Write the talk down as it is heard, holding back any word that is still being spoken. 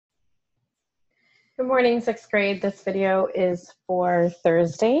Good morning, sixth grade. This video is for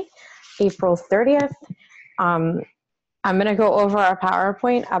Thursday, April 30th. I'm going to go over our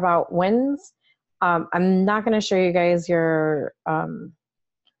PowerPoint about wins. I'm not going to show you guys your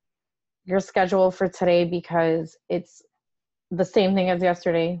schedule for today because it's the same thing as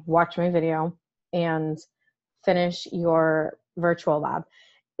yesterday. Watch my video and finish your virtual lab.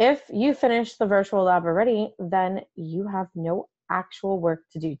 If you finish the virtual lab already, then you have no actual work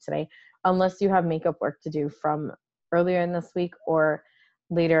to do today, unless you have makeup work to do from earlier in this week or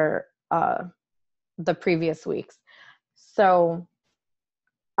later the previous weeks. So,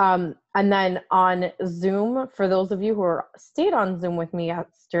 and then on Zoom, for those of you who stayed on Zoom with me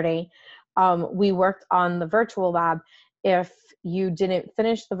yesterday, we worked on the virtual lab. If you didn't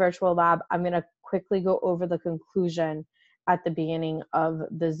finish the virtual lab, I'm going to quickly go over the conclusion at the beginning of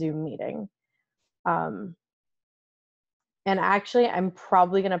the Zoom meeting. And actually, I'm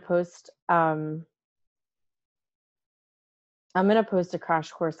probably going to post, I'm going to post a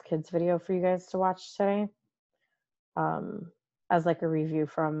Crash Course Kids video for you guys to watch today as like a review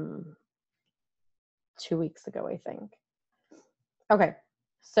from 2 weeks ago, I think. Okay,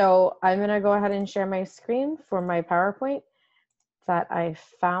 so I'm going to go ahead and share my screen for my PowerPoint that I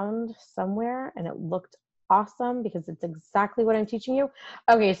found somewhere, and it looked awesome because it's exactly what I'm teaching you.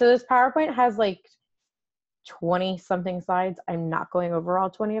 Okay, so this PowerPoint has like 20 something slides. I'm not going over all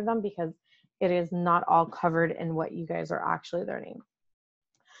 20 of them because it is not all covered in what you guys are actually learning.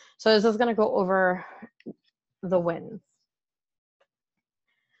 So this is going to go over the wins.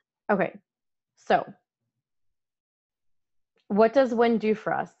 Okay, so what does wind do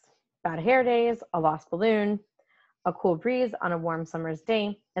for us? Bad hair days, a lost balloon, a cool breeze on a warm summer's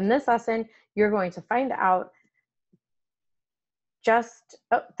day. In this lesson, you're going to find out that's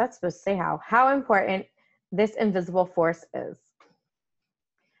supposed to say how important this invisible force is.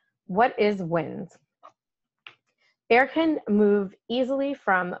 What is wind? Air can move easily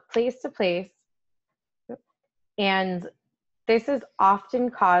from place to place, and this is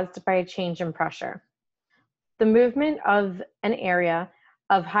often caused by a change in pressure. The movement of an area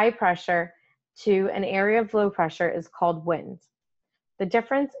of high pressure to an area of low pressure is called wind. The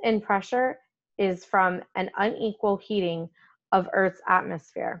difference in pressure is from an unequal heating of Earth's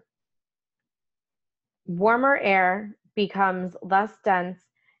atmosphere. Warmer air becomes less dense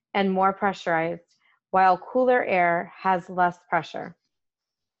and more pressurized, while cooler air has less pressure.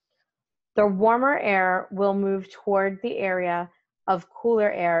 The warmer air will move toward the area of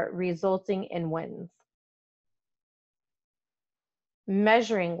cooler air, resulting in winds.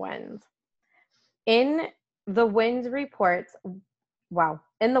 Measuring wind. In the weather reports,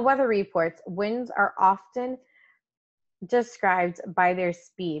 winds are often described by their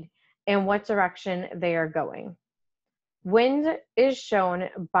speed and what direction they are going. Wind is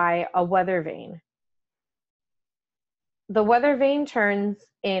shown by a weather vane. The weather vane turns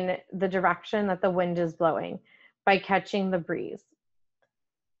in the direction that the wind is blowing by catching the breeze.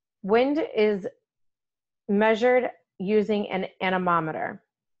 Wind is measured using an anemometer.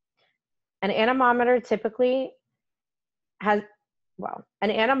 An anemometer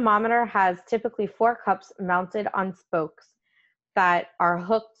has typically 4 cups mounted on spokes that are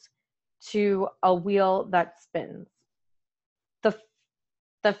hooked to a wheel that spins.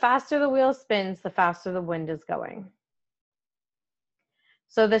 The faster the wheel spins, the faster the wind is going.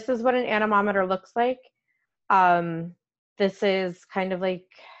 So this is what an anemometer looks like. This is kind of like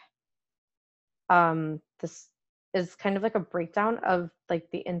a breakdown of like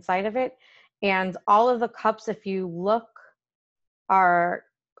the inside of it. And all of the cups, if you look, are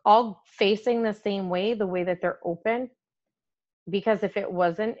all facing the same way, the way that they're open, because if it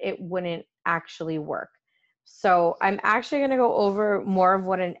wasn't, it wouldn't actually work. So I'm actually going to go over more of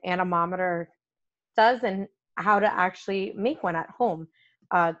what an anemometer does and how to actually make one at home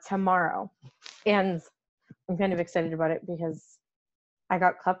tomorrow. And I'm kind of excited about it because I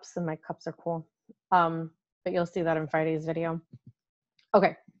got cups and my cups are cool. But you'll see that in Friday's video.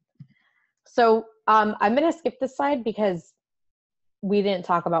 Okay, so I'm going to skip this slide because we didn't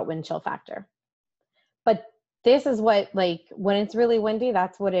talk about wind chill factor. But this is what, like, when it's really windy,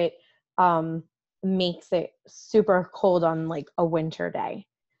 that's what it makes it super cold on like a winter day.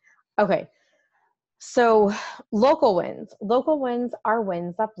 Okay, so local winds. Local winds are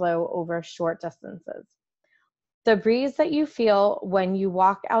winds that blow over short distances. The breeze that you feel when you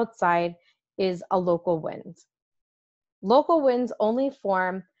walk outside is a local wind. Local winds only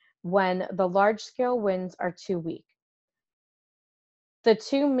form when the large-scale winds are too weak. The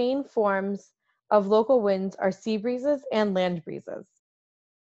 2 main forms of local winds are sea breezes and land breezes.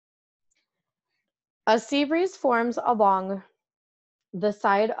 A sea breeze forms along the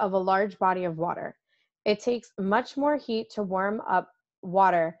side of a large body of water. It takes much more heat to warm up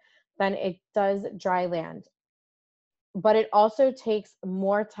water than it does dry land, but it also takes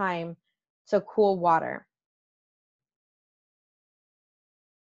more time to cool water.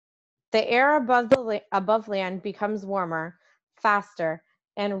 The air above land becomes warmer, faster,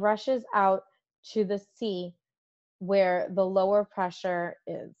 and rushes out to the sea where the lower pressure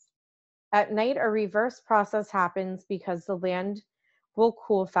is. At night, a reverse process happens because the land will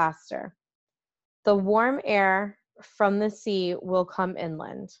cool faster. The warm air from the sea will come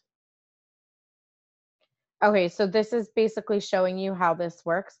inland. Okay, so this is basically showing you how this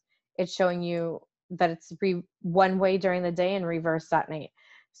works. It's showing you that it's one way during the day and reversed at night.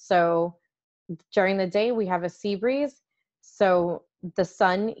 So during the day, we have a sea breeze. So the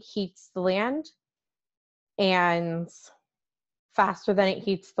sun heats the land and faster than it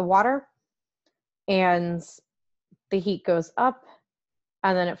heats the water. And the heat goes up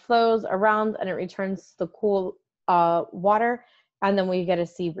and then it flows around and it returns to the cool water. And then we get a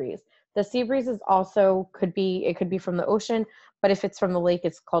sea breeze. The sea breeze is also could be from the ocean, but if it's from the lake,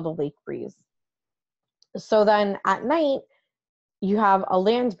 it's called a lake breeze. So then at night, you have a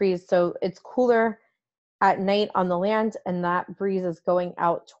land breeze. So it's cooler at night on the land, and that breeze is going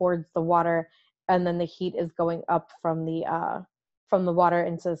out towards the water, and then the heat is going up from the water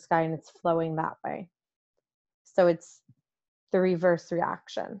into the sky, and it's flowing that way. So it's the reverse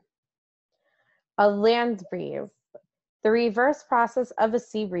reaction. A land breeze. The reverse process of a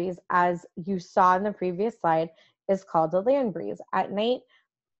sea breeze, as you saw in the previous slide, is called a land breeze. At night,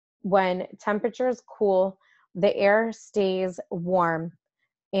 when temperatures cool, the air stays warm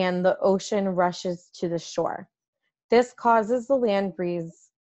and the ocean rushes to the shore. This causes the land breeze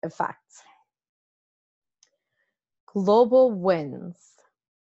effect. Global winds.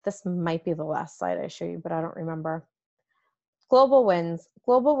 This might be the last slide I show you, but I don't remember. Global winds.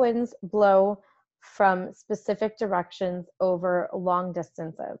 Global winds blow from specific directions over long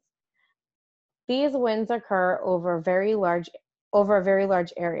distances. These winds occur over a very large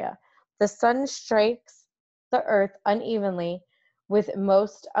area. The sun strikes the earth unevenly, with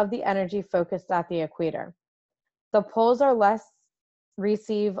most of the energy focused at the equator. The poles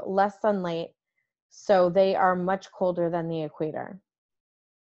receive less sunlight, so they are much colder than the equator.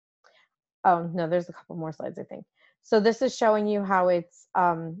 Oh, no, there's a couple more slides, I think. So this is showing you how it's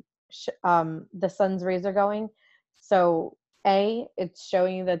the sun's rays are going. So A, it's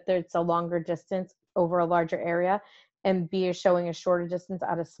showing you that it's a longer distance over a larger area, and B is showing a shorter distance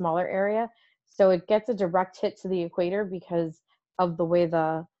at a smaller area. So it gets a direct hit to the equator because of the way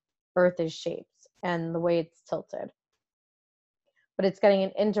the earth is shaped and the way it's tilted. But it's getting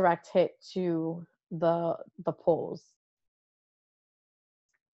an indirect hit to the poles.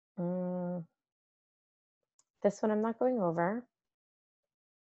 This one I'm not going over.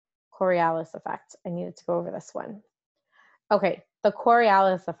 Coriolis effect. I needed to go over this one. Okay, the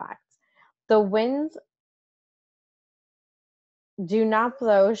Coriolis effect. The winds do not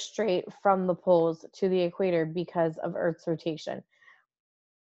blow straight from the poles to the equator because of Earth's rotation.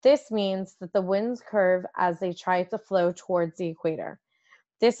 This means that the winds curve as they try to flow towards the equator.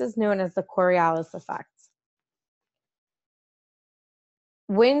 This is known as the Coriolis effect.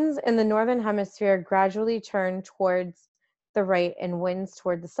 Winds in the northern hemisphere gradually turn towards the right, and winds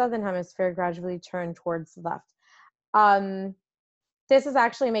toward the southern hemisphere gradually turn towards the left. This is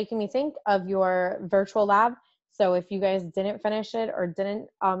actually making me think of your virtual lab. So if you guys didn't finish it or didn't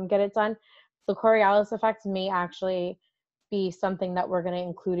get it done, the Coriolis effect may actually be something that we're going to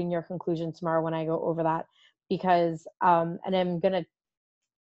include in your conclusion tomorrow when I go over that, because and I'm going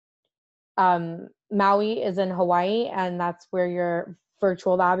to Maui is in Hawaii, and that's where your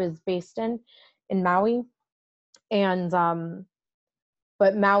virtual lab is based in Maui. And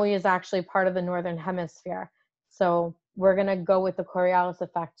but Maui is actually part of the northern hemisphere. So we're going to go with the Coriolis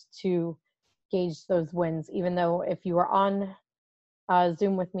effect to gauge those winds, even though if you were on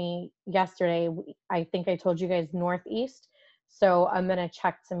Zoom with me yesterday, I think I told you guys northeast. So I'm going to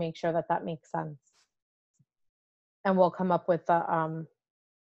check to make sure that that makes sense. And we'll come up with the,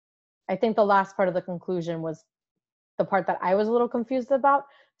 I think the last part of the conclusion was the part that I was a little confused about.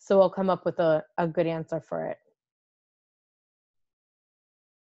 So we'll come up with a good answer for it.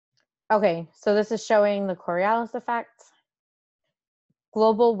 Okay, so this is showing the Coriolis effect.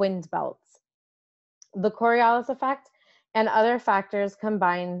 Global wind belts. The Coriolis effect and other factors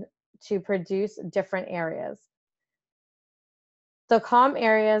combine to produce different areas. The calm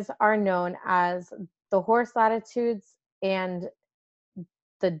areas are known as the horse latitudes and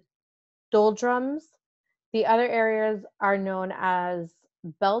the doldrums. The other areas are known as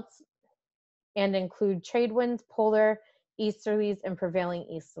belts and include trade winds, polar, easterlies, and prevailing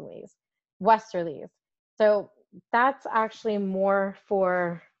westerlies. So that's actually more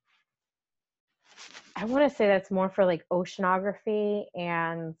for, I want to say that's more for like oceanography.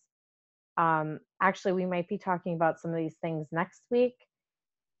 And actually, we might be talking about some of these things next week.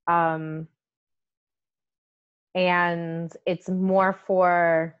 Um, and it's more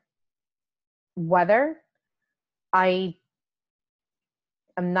for weather. I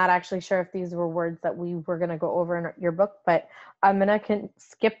am not actually sure if these were words that we were going to go over in your book, but I'm going to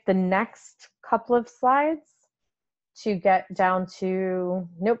skip the next couple of slides to get down to,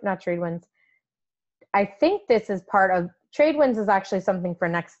 nope, not trade winds. I think this is part of, trade winds is actually something for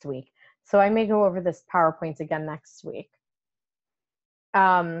next week. So I may go over this PowerPoint again next week.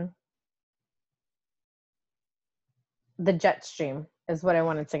 The jet stream is what I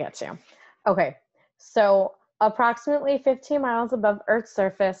wanted to get to. Okay, so approximately 15 miles above Earth's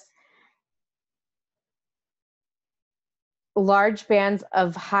surface, large bands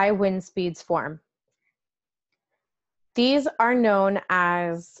of high wind speeds form. These are known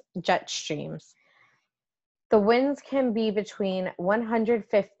as jet streams. The winds can be between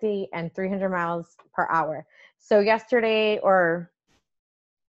 150 and 300 miles per hour. So yesterday, or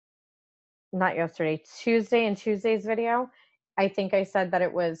not yesterday, Tuesday in Tuesday's video, I think I said that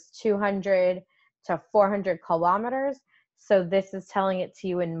it was 200 to 400 kilometers. So this is telling it to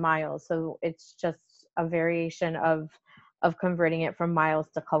you in miles. So it's just a variation of converting it from miles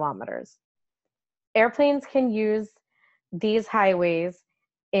to kilometers. Airplanes can use these highways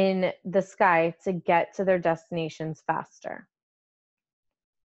in the sky to get to their destinations faster.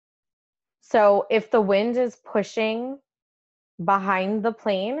 So if the wind is pushing behind the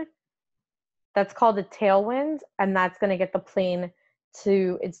plane, that's called a tailwind, and that's going to get the plane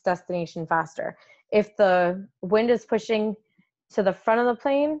to its destination faster. If the wind is pushing to the front of the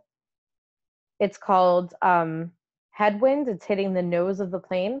plane, it's called headwind. It's hitting the nose of the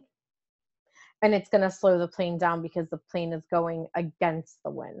plane, and it's going to slow the plane down because the plane is going against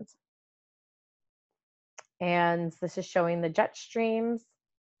the wind. And this is showing the jet streams.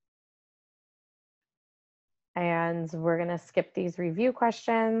 And we're going to skip these review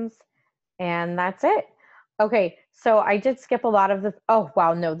questions. And that's it. Okay, so I did skip a lot of the, oh,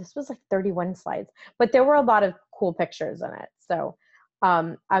 wow, no, this was like 31 slides, but there were a lot of cool pictures in it. So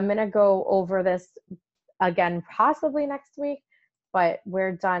I'm going to go over this again, possibly next week, but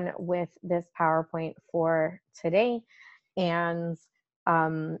we're done with this PowerPoint for today. And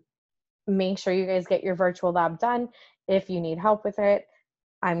make sure you guys get your virtual lab done. If you need help with it,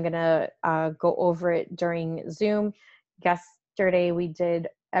 I'm going to go over it during Zoom. Yesterday we did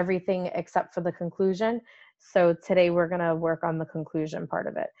everything except for the conclusion. So today we're going to work on the conclusion part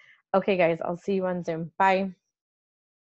of it. Okay, guys, I'll see you on Zoom. Bye.